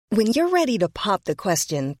When you're ready to pop the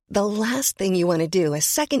question, the last thing you want to do is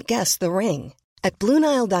second-guess the ring. At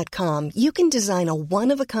BlueNile.com, you can design a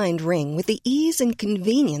one-of-a-kind ring with the ease and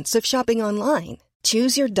convenience of shopping online.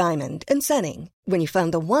 Choose your diamond and setting. When you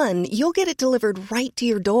find the one, you'll get it delivered right to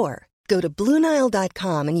your door. Go to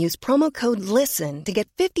BlueNile.com and use promo code LISTEN to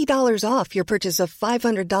get $50 off your purchase of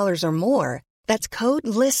 $500 or more. That's code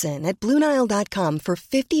LISTEN at BlueNile.com for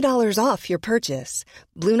 $50 off your purchase.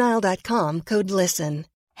 BlueNile.com, code LISTEN.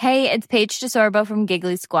 Hey, it's Paige DeSorbo from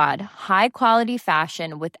Giggly Squad. High quality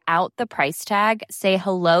fashion without the price tag. Say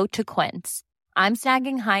hello to Quince. I'm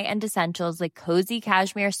snagging high-end essentials like cozy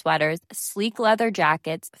cashmere sweaters, sleek leather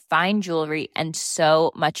jackets, fine jewelry, and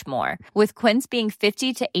so much more. With Quince being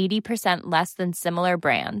 50 to 80% less than similar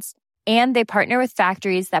brands. And they partner with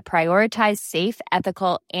factories that prioritize safe,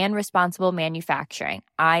 ethical, and responsible manufacturing.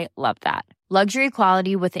 I love that. Luxury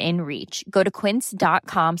quality within reach. Go to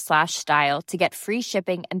quince.com/style to get free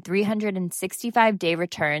shipping and 365-day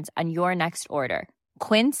returns on your next order.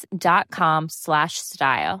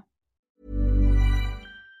 Quince.com/style.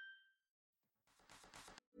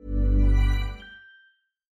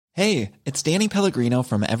 Hey, it's Danny Pellegrino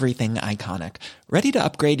from Everything Iconic. Ready to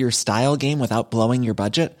upgrade your style game without blowing your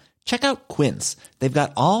budget? Check out Quince. They've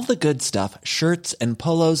got all the good stuff, shirts and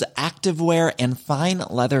polos, activewear, and fine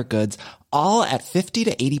leather goods, all at 50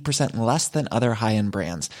 to 80% less than other high-end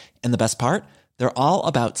brands. And the best part? They're all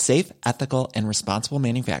about safe, ethical, and responsible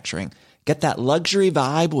manufacturing. Get that luxury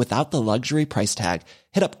vibe without the luxury price tag.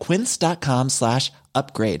 Hit up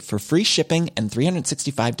quince.com/upgrade for free shipping and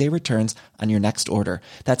 365-day returns on your next order.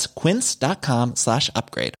 That's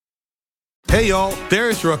quince.com/upgrade. Hey y'all,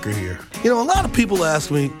 Darius Rucker here. You know, a lot of people ask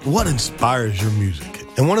me, what inspires your music?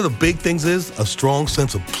 And one of the big things is a strong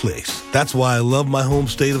sense of place. That's why I love my home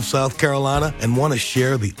state of South Carolina and want to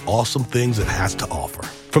share the awesome things it has to offer.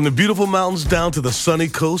 From the beautiful mountains down to the sunny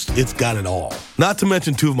coast, it's got it all. Not to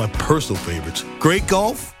mention two of my personal favorites, great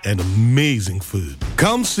golf and amazing food.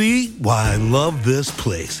 Come see why I love this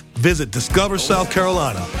place. Visit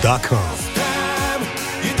discoversouthcarolina.com.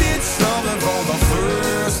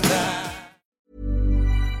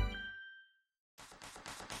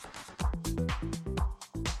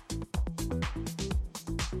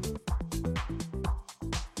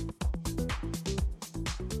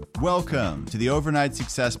 Welcome to the Overnight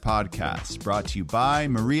Success Podcast, brought to you by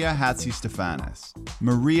Maria Hatzistefanis.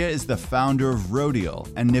 Maria is the founder of Rodial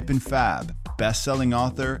and Nip and Fab, best-selling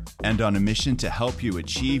author, and on a mission to help you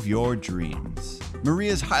achieve your dreams.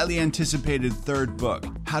 Maria's highly anticipated third book,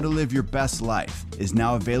 How to Live Your Best Life, is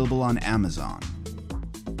now available on Amazon.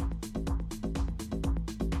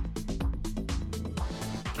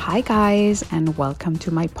 Hi guys, and welcome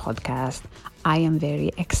to my podcast. I am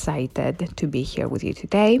very excited to be here with you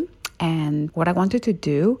today. And what I wanted to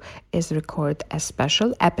do is record a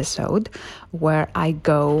special episode where I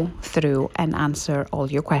go through and answer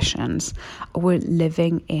all your questions. We're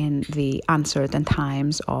living in the uncertain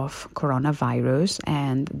times of coronavirus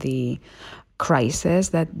and the crisis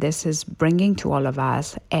that this is bringing to all of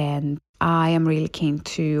us. And I am really keen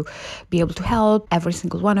to be able to help every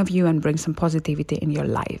single one of you and bring some positivity in your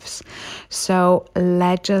lives. So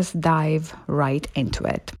let's just dive right into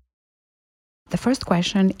it. The first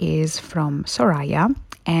question is from Soraya,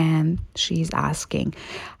 and she's asking,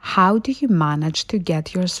 how do you manage to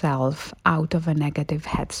get yourself out of a negative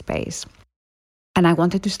headspace? And I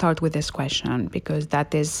wanted to start with this question because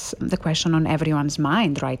that is the question on everyone's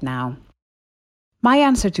mind right now. My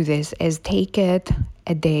answer to this is take it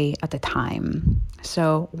a day at a time.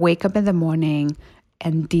 So wake up in the morning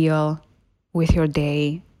and deal with your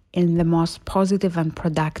day in the most positive and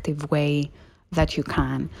productive way that you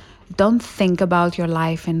can. Don't think about your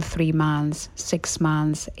life in 3 months, 6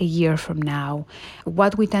 months, a year from now.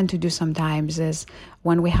 What we tend to do sometimes is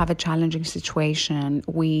when we have a challenging situation,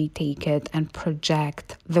 we take it and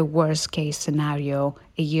project the worst case scenario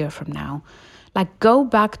a year from now. Like go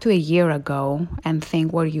back to a year ago and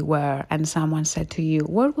think where you were and someone said to you,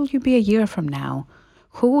 where will you be a year from now?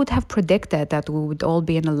 Who would have predicted that we would all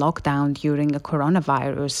be in a lockdown during a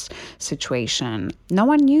coronavirus situation? No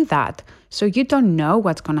one knew that. So you don't know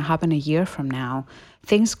what's going to happen a year from now.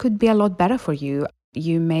 Things could be a lot better for you.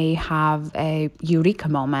 You may have a eureka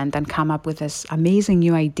moment and come up with this amazing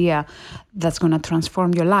new idea that's going to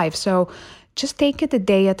transform your life. So just take it a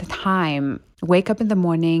day at a time. Wake up in the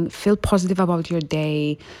morning, feel positive about your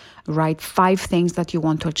day, write 5 things that you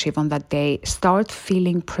want to achieve on that day. Start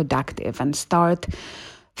feeling productive and start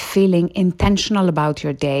feeling intentional about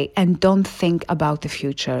your day, and don't think about the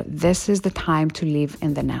future. This is the time to live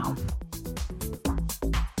in the now.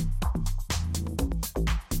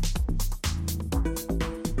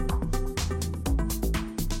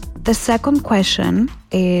 The second question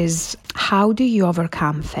is, how do you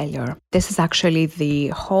overcome failure? This is actually the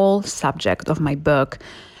whole subject of my book,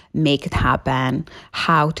 Make It Happen,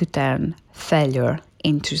 How to Turn Failure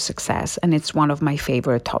into Success. And it's one of my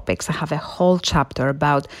favorite topics. I have a whole chapter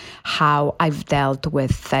about how I've dealt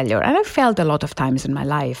with failure. And I've failed a lot of times in my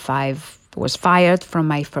life. I was fired from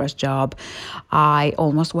my first job. I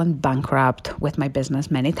almost went bankrupt with my business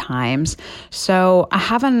many times. So I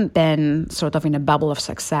haven't been sort of in a bubble of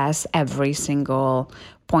success every single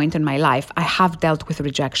point in my life. I have dealt with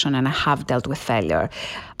rejection and I have dealt with failure.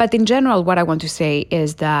 But in general, what I want to say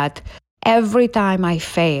is that every time I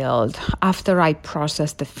failed, after I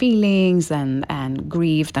processed the feelings and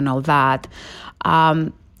grieved and all that,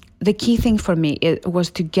 the key thing for me was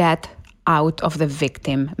to get out of the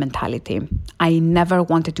victim mentality. I never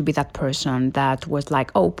wanted to be that person that was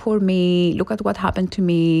like, oh, poor me, look at what happened to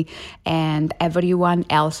me, and everyone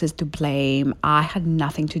else is to blame. I had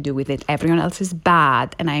nothing to do with it. Everyone else is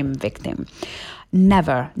bad, and I'm a victim.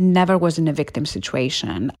 Never was in a victim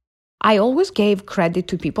situation. I always gave credit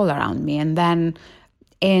to people around me, and then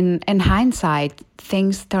in hindsight,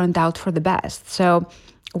 things turned out for the best. So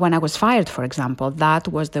when I was fired, for example, that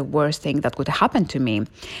was the worst thing that could happen to me.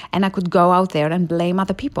 And I could go out there and blame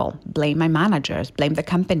other people, blame my managers, blame the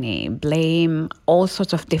company, blame all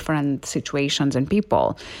sorts of different situations and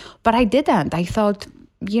people. But I didn't. I thought,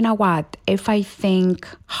 you know what, if I think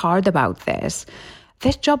hard about this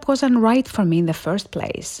job wasn't right for me in the first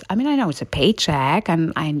place. I mean, I know it's a paycheck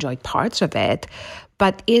and I enjoyed parts of it,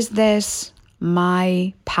 but is this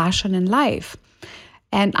my passion in life?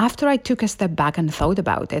 And after I took a step back and thought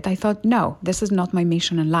about it, I thought, no, this is not my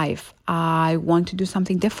mission in life. I want to do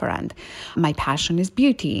something different. My passion is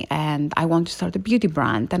beauty, and I want to start a beauty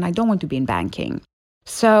brand, and I don't want to be in banking.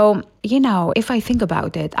 So, if I think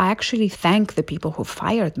about it, I actually thank the people who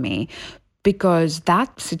fired me, because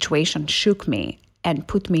that situation shook me and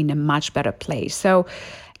put me in a much better place. So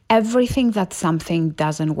everything that something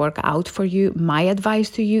doesn't work out for you, my advice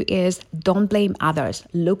to you is don't blame others.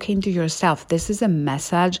 Look into yourself. This is a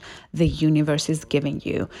message the universe is giving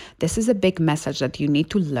you. This is a big message that you need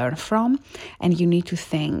to learn from, and you need to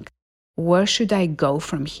think, where should I go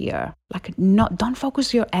from here? Don't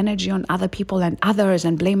focus your energy on other people and others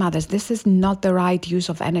and blame others. This is not the right use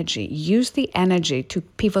of energy. Use the energy to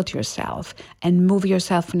pivot yourself and move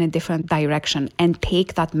yourself in a different direction and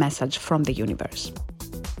take that message from the universe.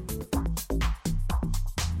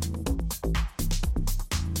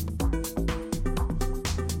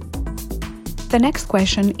 The next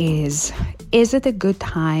question is it a good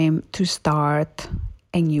time to start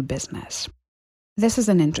a new business? This is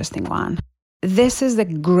an interesting one. This is a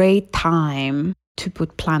great time to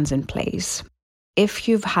put plans in place. If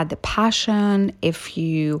you've had a passion, if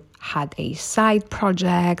you had a side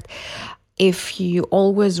project, if you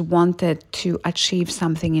always wanted to achieve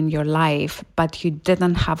something in your life, but you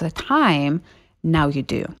didn't have the time, now you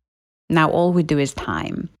do. Now all we do is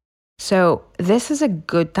time. So this is a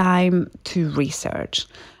good time to research.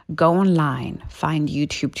 Go online, find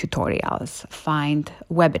YouTube tutorials, find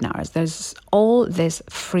webinars. There's all this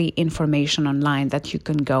free information online that you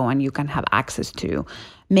can go and you can have access to.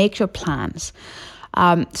 Make your plans.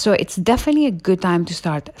 So it's definitely a good time to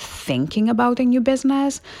start thinking about a new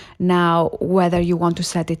business. Now, whether you want to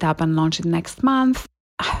set it up and launch it next month,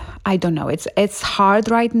 I don't know. It's hard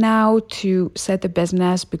right now to set a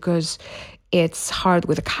business because it's hard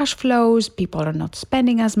with the cash flows. People are not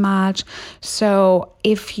spending as much. So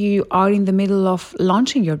if you are in the middle of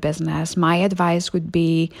launching your business, my advice would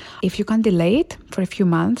be, if you can delay it for a few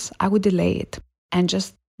months, I would delay it and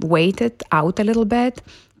just wait it out a little bit,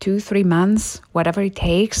 2-3 months, whatever it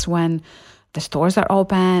takes when the stores are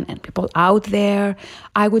open and people out there.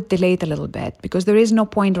 I would delay it a little bit because there is no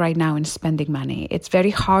point right now in spending money. It's very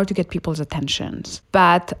hard to get people's attentions.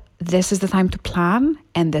 But this is the time to plan,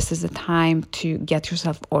 and this is the time to get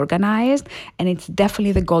yourself organized, and it's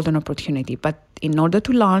definitely the golden opportunity. But in order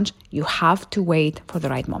to launch, you have to wait for the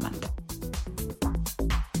right moment.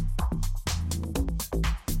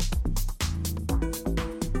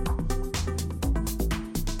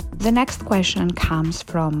 The next question comes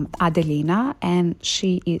from Adelina, and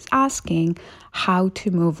she is asking how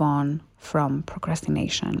to move on from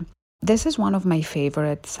procrastination. This is one of my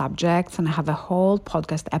favorite subjects, and I have a whole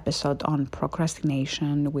podcast episode on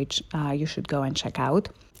procrastination, which you should go and check out.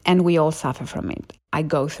 And we all suffer from it. I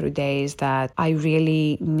go through days that I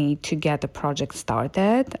really need to get a project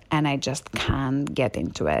started and I just can't get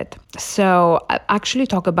into it. So I actually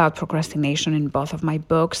talk about procrastination in both of my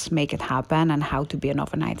books, Make It Happen and How to Be an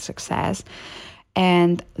Overnight Success.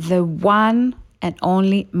 And the one and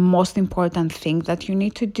only most important thing that you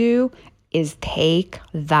need to do is take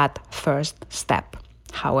that first step,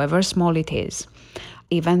 however small it is.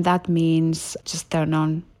 Even that means just turn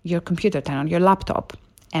on your computer, turn on your laptop,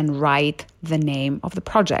 and write the name of the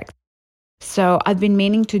project. So I've been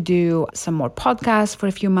meaning to do some more podcasts for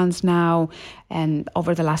a few months now. And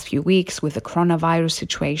over the last few weeks with the coronavirus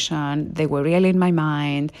situation, they were really in my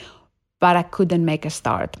mind, but I couldn't make a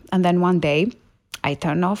start. And then one day I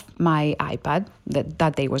turned off my iPad,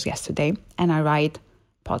 that day was yesterday, and I write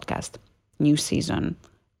podcast, new season,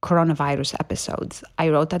 coronavirus episodes. I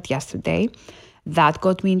wrote that yesterday. That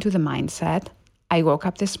got me into the mindset. I woke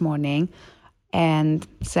up this morning and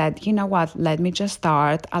said, you know what, let me just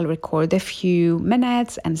start. I'll record a few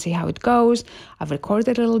minutes and see how it goes. I've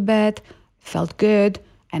recorded a little bit, felt good,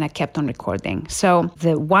 and I kept on recording. So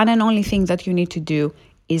the one and only thing that you need to do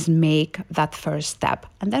is make that first step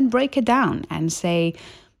and then break it down and say,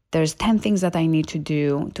 there's 10 things that I need to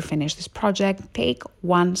do to finish this project. Take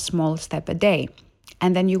one small step a day.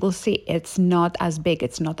 And then you will see it's not as big,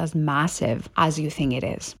 it's not as massive as you think it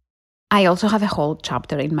is. I also have a whole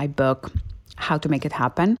chapter in my book, How to Make It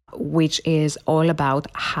Happen, which is all about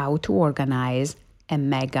how to organize a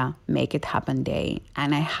mega Make It Happen day.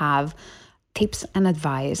 And I have tips and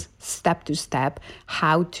advice, step to step,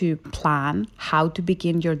 how to plan, how to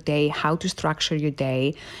begin your day, how to structure your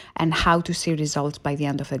day, and how to see results by the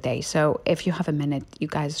end of the day. So if you have a minute, you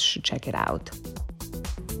guys should check it out.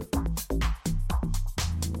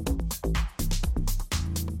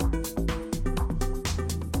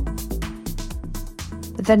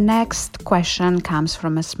 The next question comes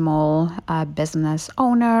from a small business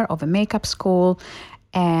owner of a makeup school.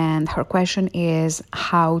 And her question is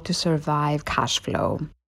how to survive cash flow.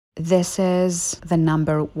 This is the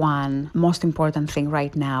number one most important thing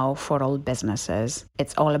right now for all businesses.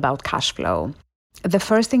 It's all about cash flow. The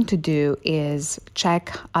first thing to do is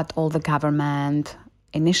check at all the government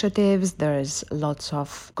initiatives. There's lots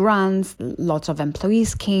of grants, lots of employee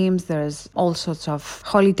schemes. There's all sorts of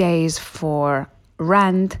holidays for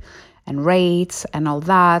rent and rates and all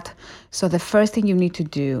that. So the first thing you need to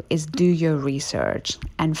do is do your research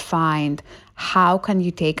and find how can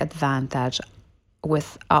you take advantage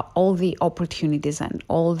with all the opportunities and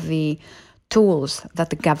all the tools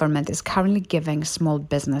that the government is currently giving small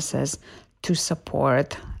businesses to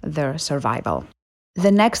support their survival.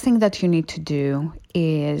 The next thing that you need to do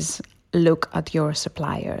is look at your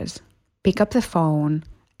suppliers. Pick up the phone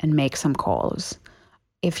and make some calls.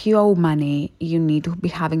 If you owe money, you need to be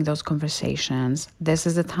having those conversations. This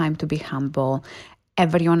is the time to be humble.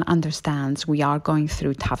 Everyone understands we are going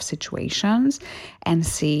through tough situations and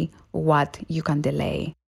see what you can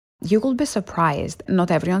delay. You will be surprised.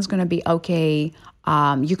 Not everyone's going to be, okay,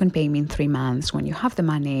 you can pay me in 3 months when you have the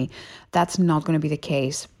money. That's not going to be the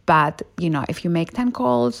case. But, if you make 10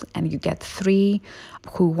 calls and you get 3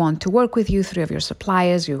 who want to work with you, 3 of your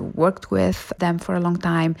suppliers, you worked with them for a long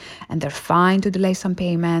time, and they're fine to delay some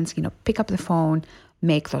payments, pick up the phone,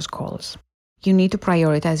 make those calls. You need to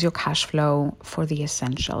prioritize your cash flow for the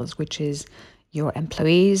essentials, which is your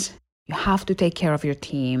employees. You have to take care of your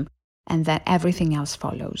team, and then everything else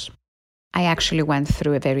follows. I actually went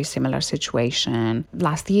through a very similar situation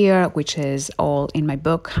last year, which is all in my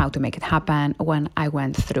book, How to Make It Happen, when I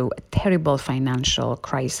went through a terrible financial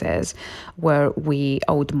crisis where we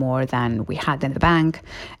owed more than we had in the bank,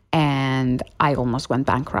 and I almost went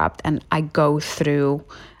bankrupt. And I go through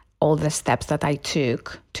all the steps that I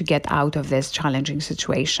took to get out of this challenging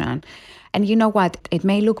situation. And you know what? It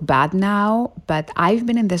may look bad now, but I've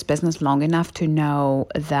been in this business long enough to know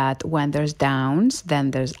that when there's downs,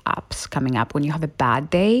 then there's ups coming up. When you have a bad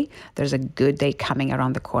day, there's a good day coming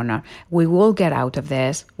around the corner. We will get out of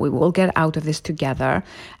this. We will get out of this together.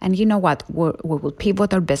 And you know what? We will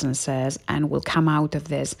pivot our businesses and we'll come out of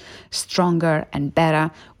this stronger and better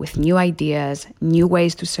with new ideas, new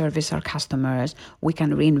ways to service our customers. We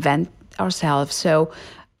can reinvent ourselves. So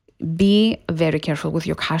be very careful with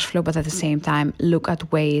your cash flow, but at the same time, look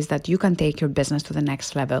at ways that you can take your business to the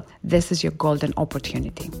next level. This is your golden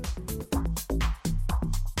opportunity.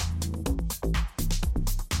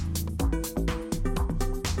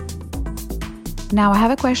 Now, I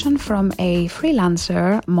have a question from a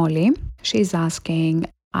freelancer, Molly. She's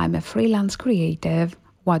asking, I'm a freelance creative.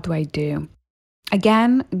 What do I do?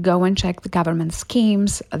 Again, go and check the government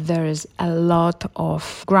schemes. There's a lot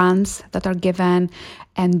of grants that are given,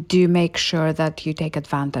 and do make sure that you take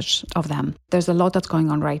advantage of them. There's a lot that's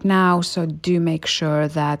going on right now, so do make sure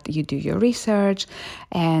that you do your research,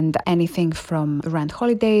 and anything from rent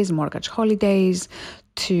holidays, mortgage holidays,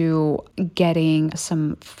 to getting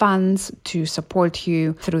some funds to support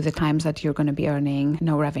you through the times that you're going to be earning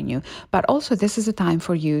no revenue. But also, this is a time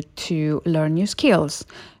for you to learn new skills.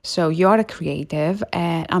 So you are a creative,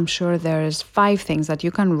 and I'm sure there's 5 things that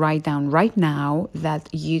you can write down right now that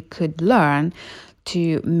you could learn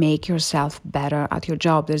to make yourself better at your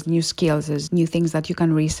job. There's new skills, there's new things that you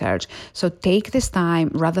can research. So take this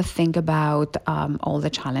time, rather think about all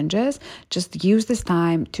the challenges. Just use this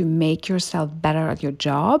time to make yourself better at your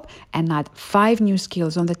job and add 5 new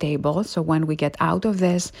skills on the table. So when we get out of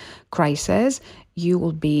this crisis, you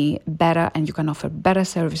will be better and you can offer better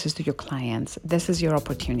services to your clients. This is your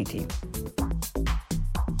opportunity.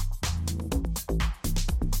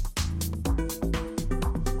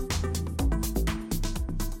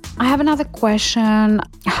 I have another question.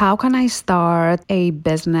 How can I start a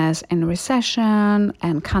business in recession,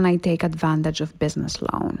 and can I take advantage of business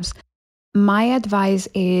loans? My advice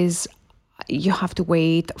is you have to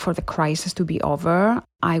wait for the crisis to be over.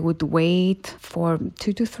 I would wait for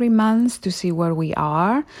 2 to 3 months to see where we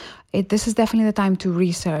are. This is definitely the time to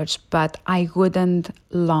research, but I wouldn't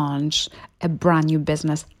launch a brand new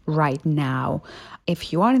business right now.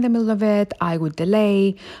 If you are in the middle of it, I would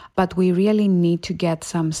delay, but we really need to get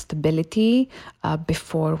some stability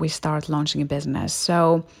before we start launching a business.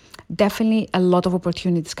 So definitely a lot of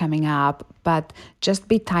opportunities coming up, but just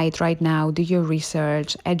be tight right now, do your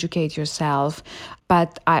research, educate yourself.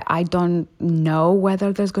 But I don't know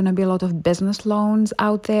whether there's going to be a lot of business loans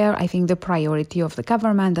out there. I think the priority of the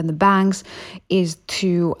government and the banks is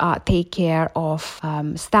to take care of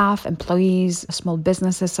staff, employees, small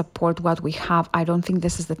businesses, support what we have. I don't think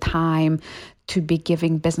this is the time to be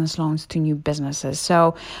giving business loans to new businesses.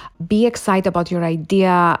 So be excited about your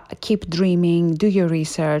idea, keep dreaming, do your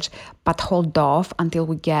research, but hold off until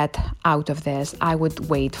we get out of this. I would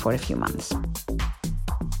wait for a few months.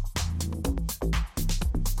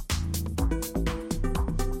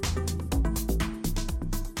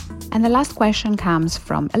 And the last question comes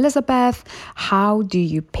from Elizabeth. How do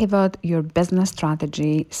you pivot your business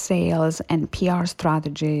strategy, sales, and PR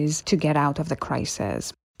strategies to get out of the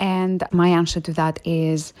crisis? And my answer to that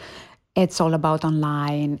is it's all about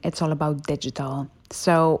online. It's all about digital.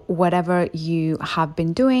 So whatever you have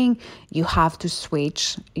been doing, you have to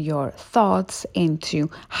switch your thoughts into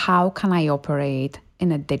how can I operate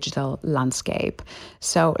in a digital landscape.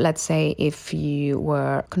 So let's say if you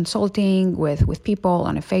were consulting with people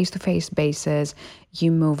on a face-to-face basis,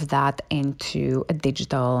 you move that into a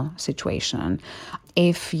digital situation.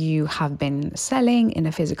 If you have been selling in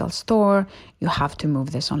a physical store, you have to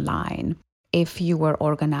move this online. If you were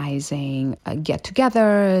organizing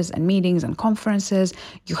get-togethers and meetings and conferences,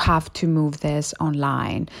 you have to move this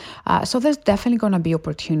online. So there's definitely going to be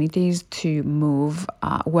opportunities to move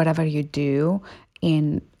whatever you do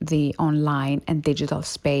in the online and digital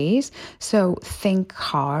space. So think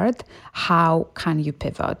hard, how can you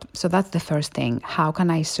pivot? So that's the first thing. How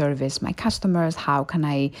can I service my customers? How can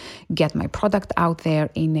I get my product out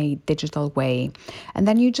there in a digital way? And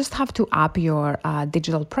then you just have to up your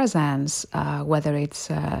digital presence, whether it's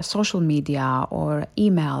social media or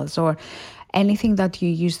emails or anything that you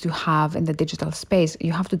used to have in the digital space,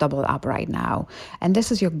 you have to double up right now. And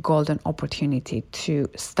this is your golden opportunity to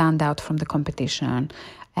stand out from the competition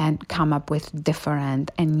and come up with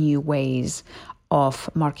different and new ways of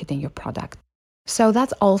marketing your product. So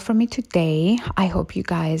that's all from me today. I hope you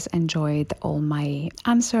guys enjoyed all my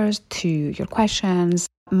answers to your questions.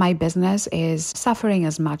 My business is suffering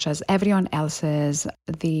as much as everyone else's.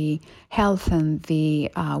 The health and the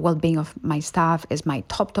well-being of my staff is my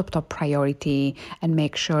top priority, and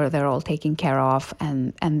make sure they're all taken care of.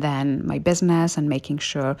 And then my business and making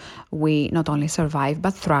sure we not only survive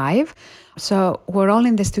but thrive. So we're all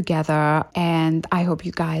in this together, and I hope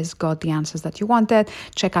you guys got the answers that you wanted.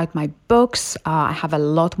 Check out my books. I have a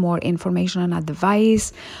lot more information and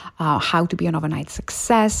advice, how to be an overnight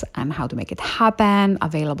success and how to make it happen,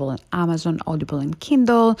 available on Amazon, Audible, and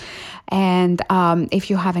Kindle. And if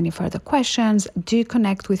you have any further questions, do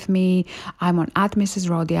connect with me. I'm on @Mrs.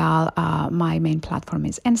 Rodial. My main platform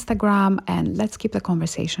is Instagram, and let's keep the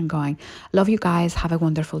conversation going. Love you guys. Have a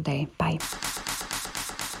wonderful day. Bye.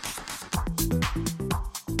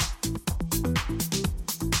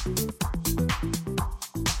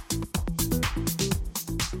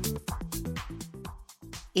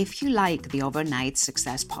 If you like the Overnight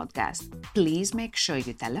Success Podcast, please make sure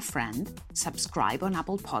you tell a friend, subscribe on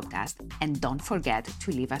Apple Podcast, and don't forget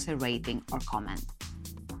to leave us a rating or comment.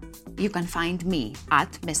 You can find me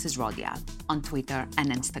 @Mrs. Rodial on Twitter and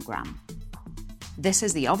Instagram. This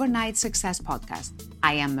is the Overnight Success Podcast.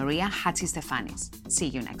 I am Maria Hatzistefanis. See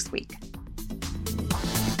you next week.